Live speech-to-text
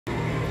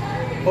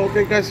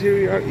Okay guys, here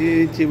we are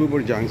in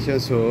Cibubur Junction.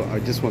 So I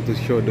just want to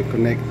show the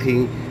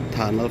connecting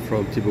tunnel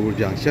from Cibubur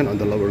Junction on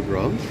the lower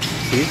ground.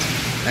 See,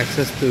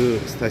 access to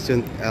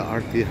station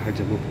LRT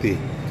Harjamukti.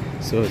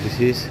 So this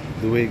is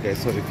the way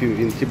guys. So if you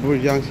in Cibubur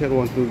Junction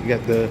want to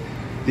get the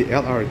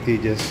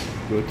LRT, just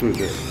go through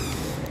the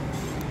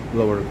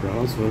lower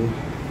ground. So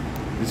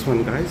this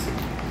one guys,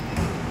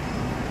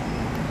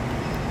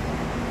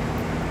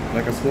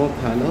 like a small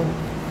tunnel.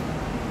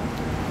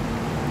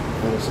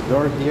 There's a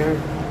door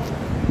here.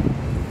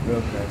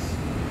 Look guys,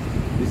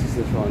 this is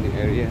the surrounding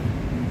area.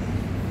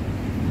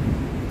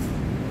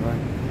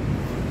 Right.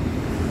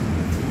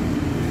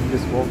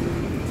 Just walk.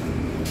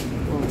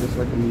 Oh, there's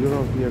like a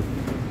mural here.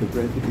 The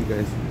graffiti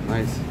guys,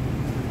 nice.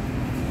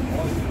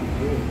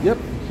 Yep,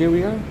 here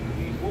we are.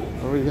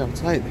 Already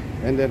outside.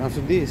 And then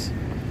after this,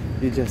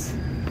 you just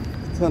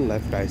turn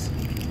left guys.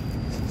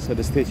 So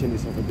the station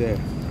is over there.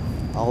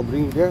 I'll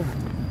bring you there.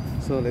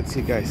 So let's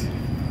see guys.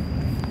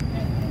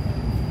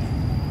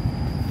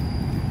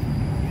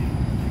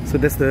 So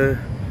that's the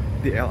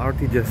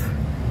LRT just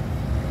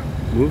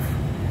move.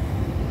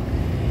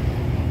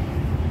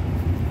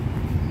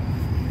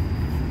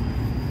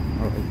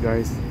 Alright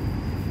guys.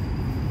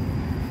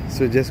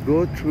 So just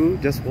go through,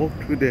 just walk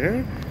through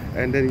there,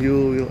 and then you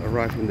will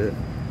arrive in the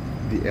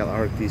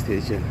LRT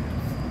station.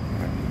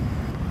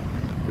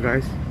 Right.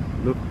 Guys,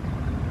 look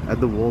at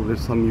the wall.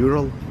 There's some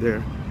mural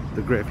there.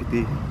 The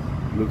graffiti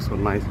looks so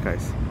nice,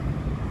 guys.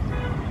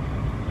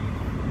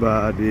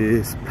 But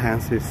these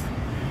fences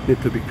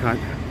need to be cut.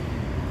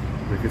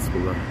 Look at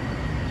cooler.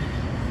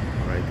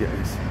 Alright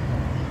guys.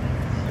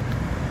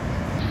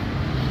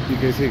 You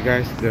can see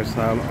guys, there's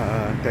some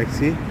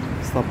taxi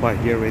stop by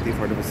here waiting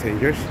for the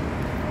passengers.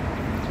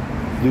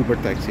 Uber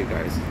taxi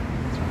guys.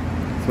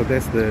 So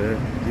that's the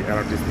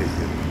LRT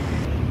station.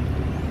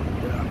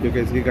 You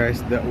can see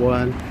guys, that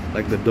one,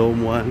 like the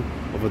dome one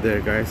over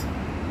there guys,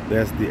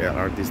 that's the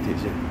LRT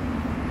station.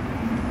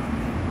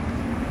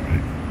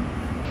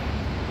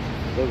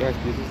 So guys,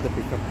 this is the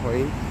pickup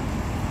point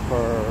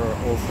for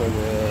also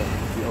the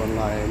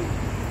online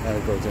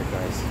project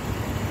guys.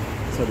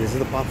 So this is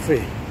the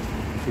pathway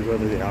to go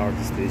to the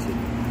LRT station.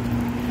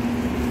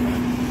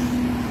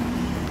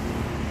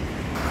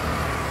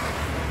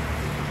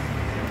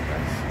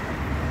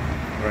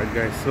 Alright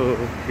guys, so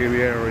here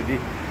we are already.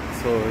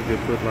 So they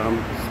put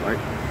lamps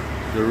like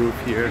the roof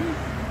here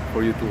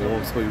for you to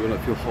walk, so you will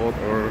not feel hot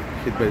or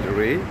hit by the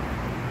rain.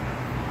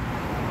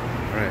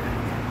 Alright,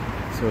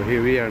 so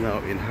here we are now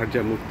in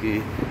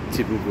Harjamukti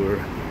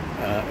Cibubur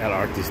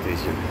LRT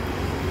station.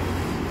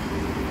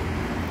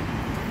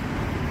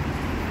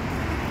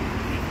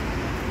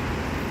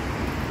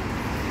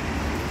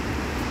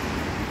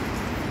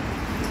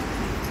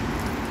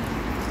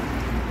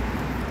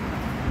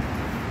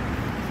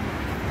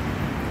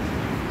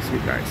 See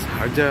guys,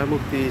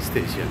 Harjamukti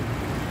station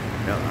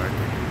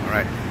LRT.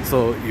 Alright,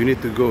 so you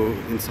need to go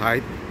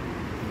inside,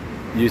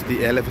 use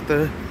the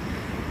elevator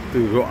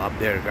to go up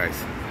there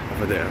guys,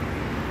 over there.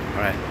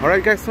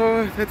 Alright guys,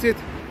 so that's it.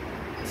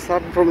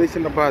 Some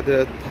information about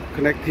the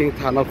connecting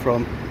tunnel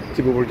from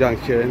Cibubur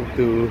Junction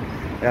to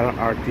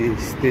LRT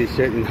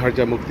station in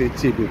Harjamukti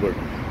Cibubur.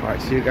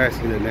 Alright, see you guys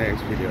in the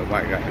next video.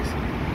 Bye guys.